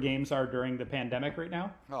popular games are during the pandemic right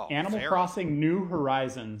now. Animal Crossing New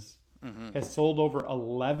Horizons has sold over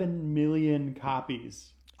 11 million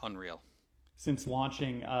copies. Unreal. Since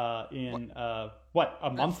launching a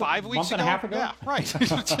month? 5 weeks month and ago? a half ago? Yeah,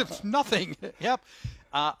 right. Nothing. Yep.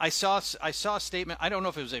 I saw a statement. I don't know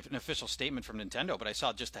if it was an official statement from Nintendo, but I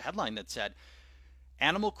saw just a headline that said,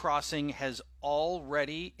 Animal Crossing has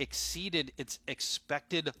already exceeded its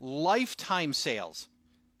expected lifetime sales.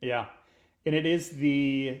 Yeah. And it is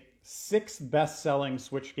the 6th best-selling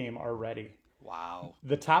Switch game already. Wow.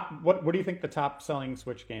 The top what do you think the top-selling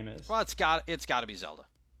Switch game is? Well, it's got to be Zelda.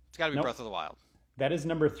 It's got to be Breath of the Wild. That is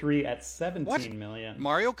number 3 at 17 million.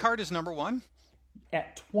 Mario Kart is number 1?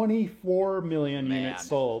 At 24 million units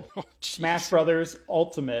sold. Oh, Smash Brothers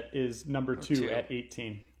Ultimate is number 2 at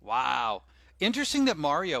 18. Wow. Interesting that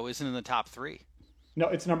Mario isn't in the top 3. No,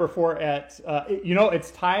 it's number 4 at,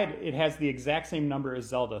 it's tied. It has the exact same number as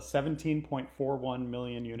Zelda, 17.41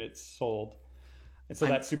 million units sold. And so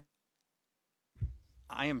that's super.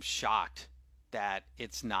 I am shocked that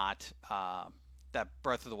it's not, that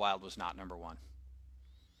Breath of the Wild was not number 1.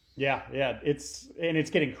 Yeah. It's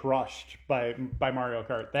getting crushed by Mario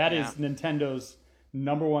Kart. That is Nintendo's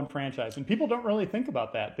number 1 franchise. And people don't really think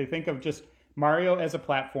about that. They think of just Mario as a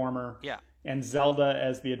platformer. Yeah. And Zelda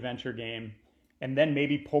as the adventure game, and then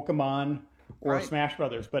maybe Pokemon or Smash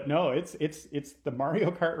Brothers. But no, it's the Mario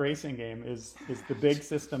Kart racing game is the big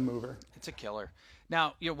system mover. It's a killer.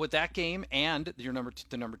 Now, what that game and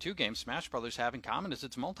the number 2 game, Smash Brothers, have in common is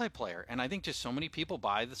it's multiplayer, and I think just so many people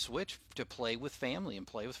buy the Switch to play with family and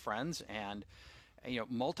play with friends, and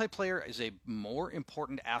multiplayer is a more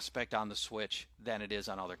important aspect on the Switch than it is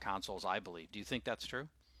on other consoles, I believe. Do you think that's true?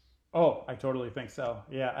 Oh, I totally think so.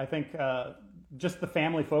 Yeah, I think just the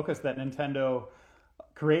family focus that Nintendo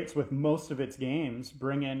creates with most of its games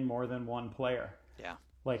bring in more than one player. Yeah.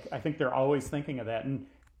 I think they're always thinking of that. And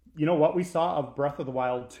you know what we saw of Breath of the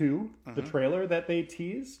Wild 2, the trailer that they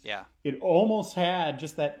teased? Yeah. It almost had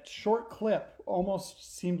just that short clip,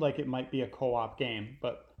 almost seemed like it might be a co-op game,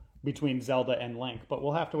 but between Zelda and Link. But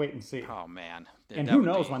we'll have to wait and see. Oh, man. And who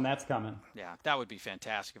knows when that's coming. Yeah, that would be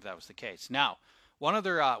fantastic if that was the case. Now, one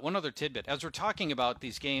other tidbit, as we're talking about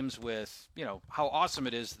these games with, how awesome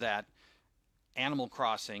it is that Animal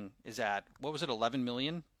Crossing is at, what was it, 11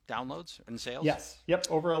 million downloads and sales? Yes. Yep.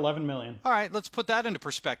 Over 11 million. All right, let's put that into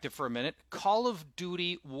perspective for a minute. Call of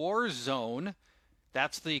Duty Warzone,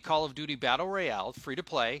 that's the Call of Duty Battle Royale, free to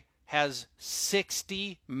play, has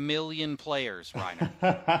 60 million players,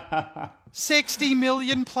 Reiner. 60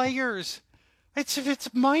 million players.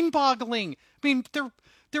 It's mind-boggling. I mean,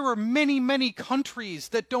 there are many countries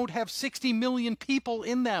that don't have 60 million people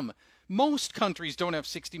in them. Most countries don't have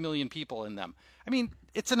 60 million people in them. I mean,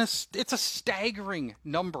 it's a staggering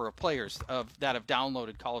number of players that have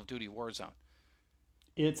downloaded Call of Duty Warzone.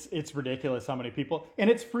 It's ridiculous how many people, and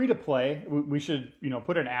it's free to play. We should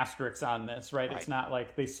put an asterisk on this, right? It's not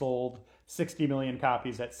like they sold 60 million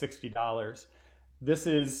copies at $60. This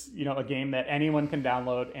is a game that anyone can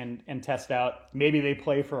download and test out. Maybe they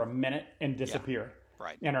play for a minute and disappear,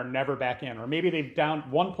 right, and are never back in, or maybe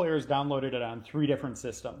one player's downloaded it on 3 different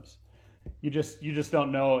systems. You just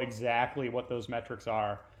don't know exactly what those metrics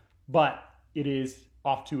are, but it is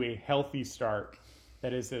off to a healthy start.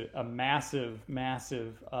 That is a massive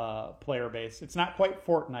player base. It's not quite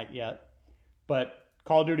Fortnite yet, but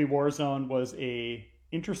Call of Duty Warzone was a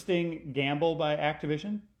interesting gamble by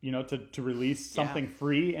Activision, to release something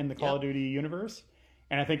free in the Call of Duty universe.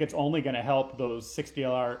 And I think it's only going to help those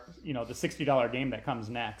 $60, the $60 game that comes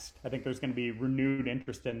next. I think there's going to be renewed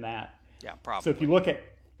interest in that. Yeah, probably. So if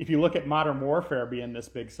you look at Modern Warfare being this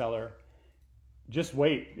big seller, just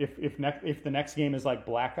wait. If the next game is like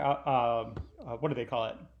what do they call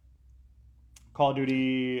it? Call of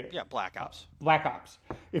Duty. Yeah, Black Ops. Black Ops.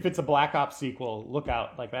 If it's a Black Ops sequel, look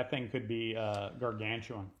out. Like, that thing could be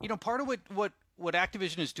gargantuan. Part of what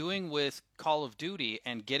Activision is doing with Call of Duty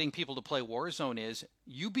and getting people to play Warzone is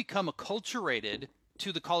you become acculturated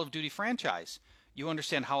to the Call of Duty franchise. You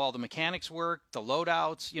understand how all the mechanics work, the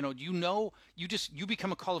loadouts. You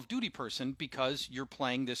become a Call of Duty person because you're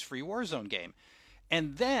playing this free Warzone game.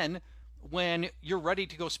 And then when you're ready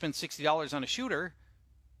to go spend $60 on a shooter,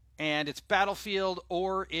 and it's Battlefield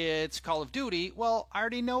or it's Call of Duty, well, I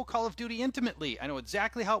already know Call of Duty intimately. I know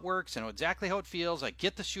exactly how it works. I know exactly how it feels. I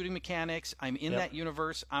get the shooting mechanics. I'm in that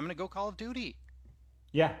universe. I'm going to go Call of Duty.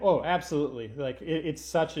 Yeah. Oh, absolutely. Like, it's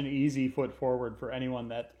such an easy foot forward for anyone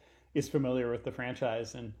that is familiar with the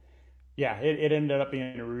franchise. And yeah, it ended up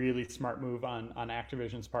being a really smart move on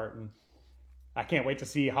Activision's part. And I can't wait to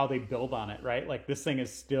see how they build on it, right? Like, this thing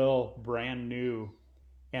is still brand new.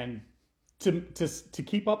 And to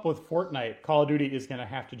keep up with Fortnite, Call of Duty is going to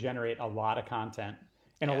have to generate a lot of content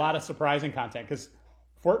and a lot of surprising content, because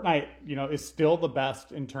Fortnite, is still the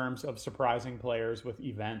best in terms of surprising players with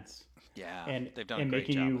events. Yeah, and they've done a great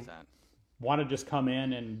job with that. Want to just come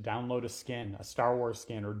in and download a skin, a Star Wars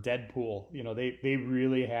skin or Deadpool. They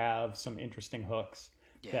really have some interesting hooks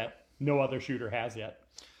that no other shooter has yet.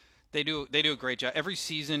 They do a great job. Every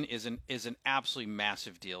season is an absolutely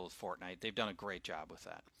massive deal with Fortnite. They've done a great job with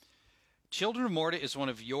that. Children of Morta is one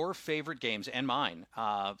of your favorite games, and mine,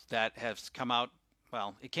 that has come out.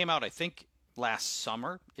 Well, it came out, I think, last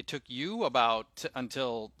summer. It took you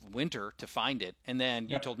until winter to find it, and then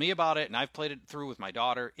you told me about it, and I've played it through with my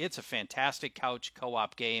daughter. It's a fantastic couch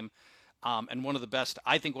co-op game, and one of the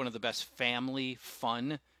best family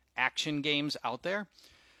fun action games out there.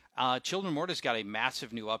 Children of Morta's got a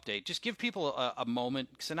massive new update. Just give people a moment,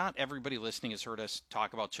 because not everybody listening has heard us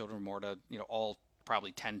talk about Children of Morta, all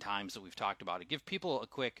probably 10 times that we've talked about it. Give people a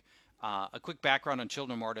quick background on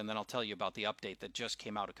Children of Morta, and then I'll tell you about the update that just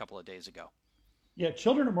came out a couple of days ago. Yeah,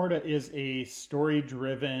 Children of Morta is a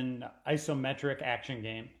story-driven isometric action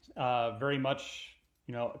game. Very much,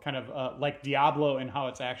 kind of like Diablo in how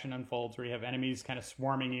its action unfolds, where you have enemies kind of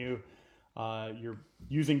swarming you. You're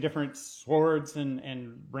using different swords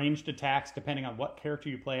and ranged attacks depending on what character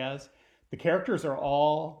you play as. The characters are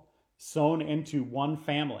all sewn into one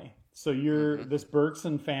family. So you're this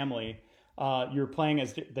Bergson family. You're playing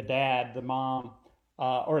as the dad, the mom,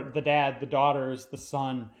 or the dad, the daughters, the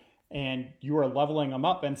son, and you are leveling them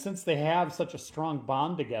up. And since they have such a strong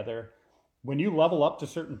bond together, when you level up to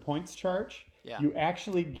certain points charge, you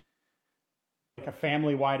actually get like a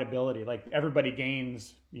family-wide ability. Like, everybody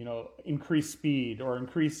gains, increased speed or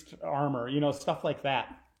increased armor, stuff like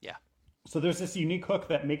that. Yeah. So there's this unique hook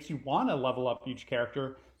that makes you want to level up each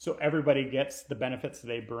character, so everybody gets the benefits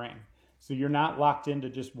they bring. So you're not locked into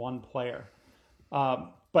just one player.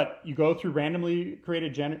 But you go through randomly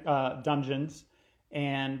created dungeons,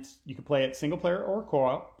 and you can play it single player or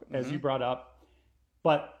co-op, as you brought up.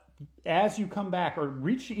 But as you come back or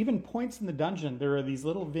reach even points in the dungeon, there are these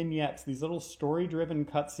little vignettes, these little story-driven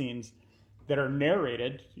cutscenes that are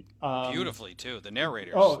narrated. Beautifully, too. The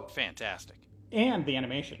narrator is fantastic. And the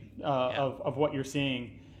animation of what you're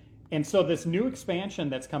seeing. And so this new expansion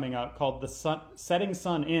that's coming out called the Setting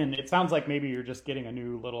Sun In, it sounds like maybe you're just getting a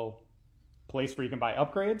new little place where you can buy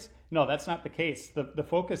upgrades. No, that's not the case. The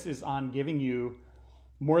focus is on giving you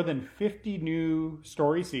more than 50 new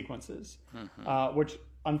story sequences, which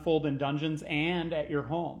unfold in dungeons and at your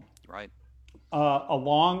home. Right.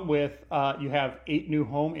 Along with, you have 8 new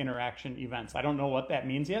home interaction events. I don't know what that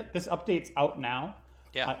means yet. This update's out now.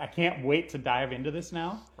 Yeah. I can't wait to dive into this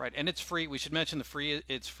now. Right, and it's free. We should mention the free.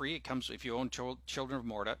 It's free. It comes if you own Children of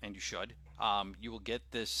Morta, and you should. You will get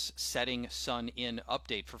this Setting Sun In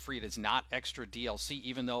update for free. It is not extra DLC,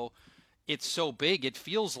 even though it's so big, it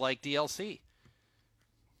feels like DLC.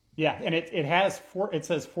 Yeah, and it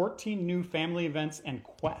says 14 new family events and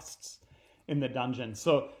quests in the dungeon.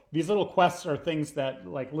 So these little quests are things that,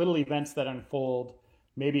 like, little events that unfold.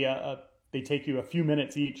 Maybe they take you a few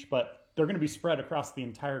minutes each, but they're going to be spread across the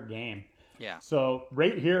entire game. Yeah. So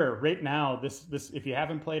right here, right now, this if you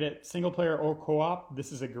haven't played it, single player or co-op,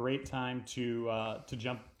 this is a great time to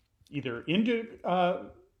jump either into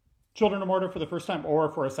Children of Morta for the first time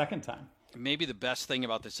or for a second time. Maybe the best thing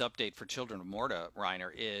about this update for Children of Morta,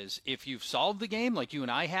 Reiner, is if you've solved the game like you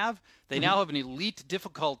and I have, they now have an elite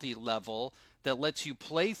difficulty level that lets you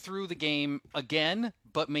play through the game again,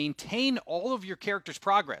 but maintain all of your character's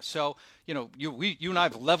progress. So, you and I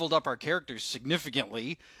have leveled up our characters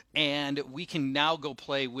significantly, and we can now go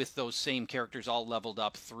play with those same characters all leveled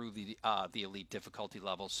up through the elite difficulty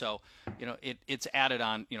level. So, it's added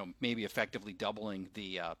on, maybe effectively doubling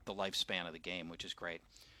the lifespan of the game, which is great.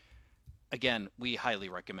 Again, we highly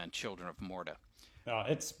recommend Children of Morta.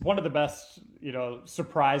 It's one of the best,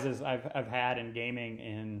 surprises I've had in gaming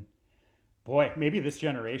in, boy, maybe this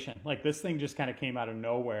generation. Like, this thing just kind of came out of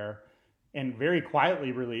nowhere and very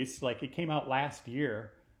quietly released. Like, it came out last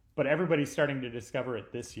year, but everybody's starting to discover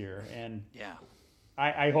it this year. And yeah,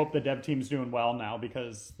 I hope the dev team's doing well now,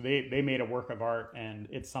 because they made a work of art, and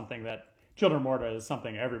it's something that Children of Morta is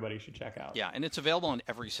something everybody should check out. Yeah, and it's available on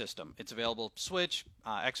every system. It's available Switch,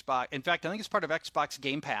 Xbox. In fact, I think it's part of Xbox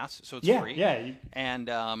Game Pass, so it's free. Yeah. And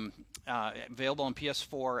available on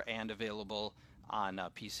PS4 and available on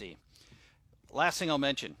PC. Last thing I'll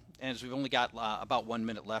mention, as we've only got about 1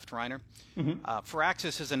 minute left, Reiner,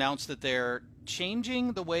 Firaxis has announced that they're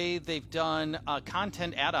changing the way they've done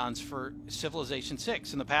content add-ons for Civilization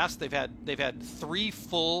 6. In the past, they've had 3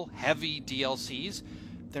 full heavy DLCs.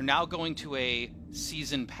 They're now going to a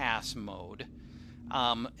season pass mode,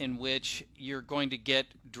 in which you're going to get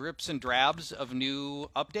drips and drabs of new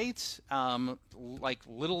updates, like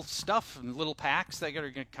little stuff and little packs that are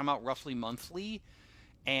going to come out roughly monthly.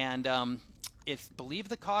 And I believe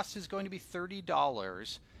the cost is going to be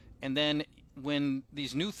 $30. And then when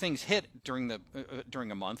these new things hit during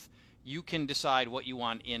a month, you can decide what you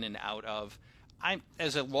want in and out of.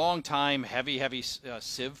 As a long-time heavy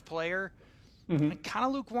Civ player, I'm kind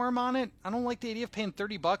of lukewarm on it. I don't like the idea of paying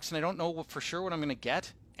 $30 and I don't know for sure what I'm going to get,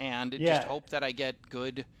 and just hope that I get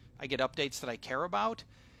updates that I care about.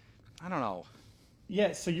 I don't know.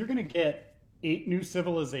 Yeah, so you're going to get 8 new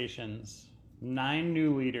civilizations, 9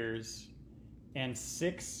 new leaders, and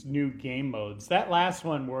 6 new game modes. That last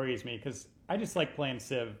one worries me, because I just like playing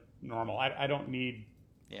Civ normal. I don't need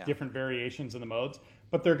different variations in the modes.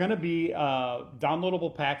 But they're going to be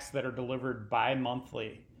downloadable packs that are delivered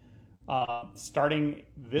bi-monthly. Starting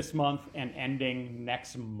this month and ending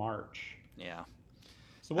next March. Yeah.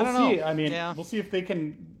 So we'll see. I mean, we'll see if they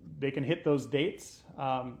can hit those dates.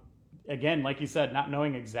 Again, like you said, not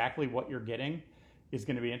knowing exactly what you're getting is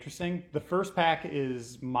going to be interesting. The first pack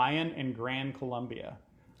is Mayan and Gran Colombia.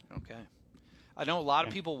 Okay. I know a lot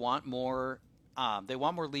of people want more. They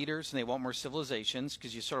want more leaders and they want more civilizations,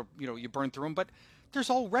 because you sort of, you burn through them. But there's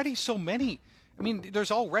already so many. I mean,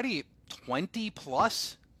 there's already 20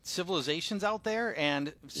 plus civilizations out there,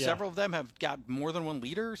 and several of them have got more than one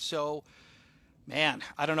leader. So, man,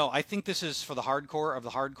 I don't know. I think this is for the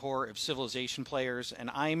hardcore of Civilization players, and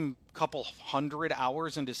I'm a couple hundred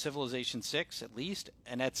hours into Civilization 6 at least,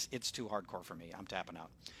 and it's too hardcore for me. I'm tapping out.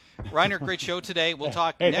 Reiner, great show today. We'll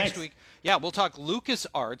talk next week. Yeah, we'll talk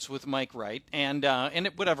LucasArts with Mike Wright, and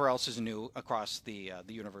whatever else is new across the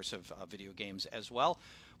universe of video games as well.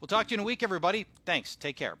 We'll talk to you in a week, everybody. Thanks.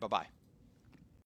 Take care. Bye-bye.